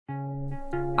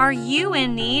Are you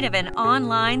in need of an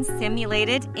online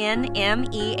simulated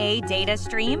NMEA data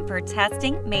stream for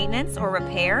testing, maintenance, or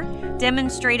repair,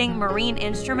 demonstrating marine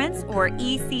instruments or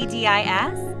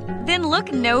ECDIS? Then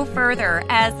look no further,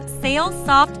 as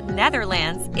Sailsoft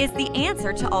Netherlands is the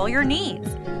answer to all your needs.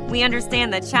 We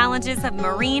understand the challenges of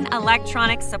marine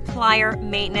electronics supplier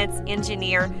maintenance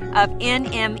engineer of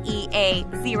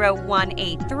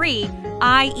NMEA0183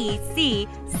 IEC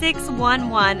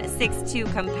 61162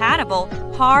 compatible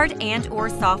hard and/or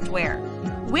software.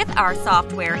 With our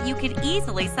software, you could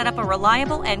easily set up a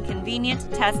reliable and convenient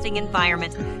testing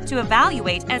environment to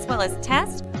evaluate as well as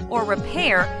test or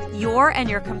repair your and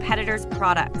your competitors'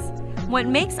 products. What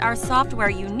makes our software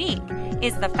unique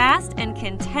is the fast and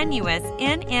continuous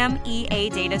NMEA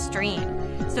data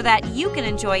stream, so that you can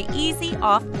enjoy easy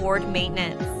off-board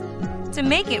maintenance. To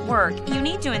make it work, you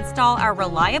need to install our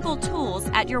reliable tools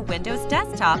at your Windows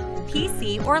desktop,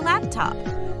 PC, or laptop.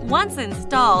 Once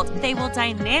installed, they will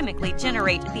dynamically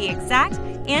generate the exact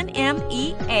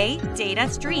NMEA data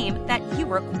stream that you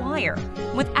require,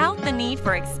 without the need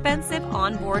for expensive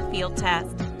onboard field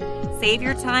tests. Save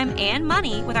your time and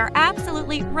money with our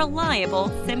absolutely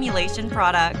reliable simulation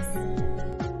products.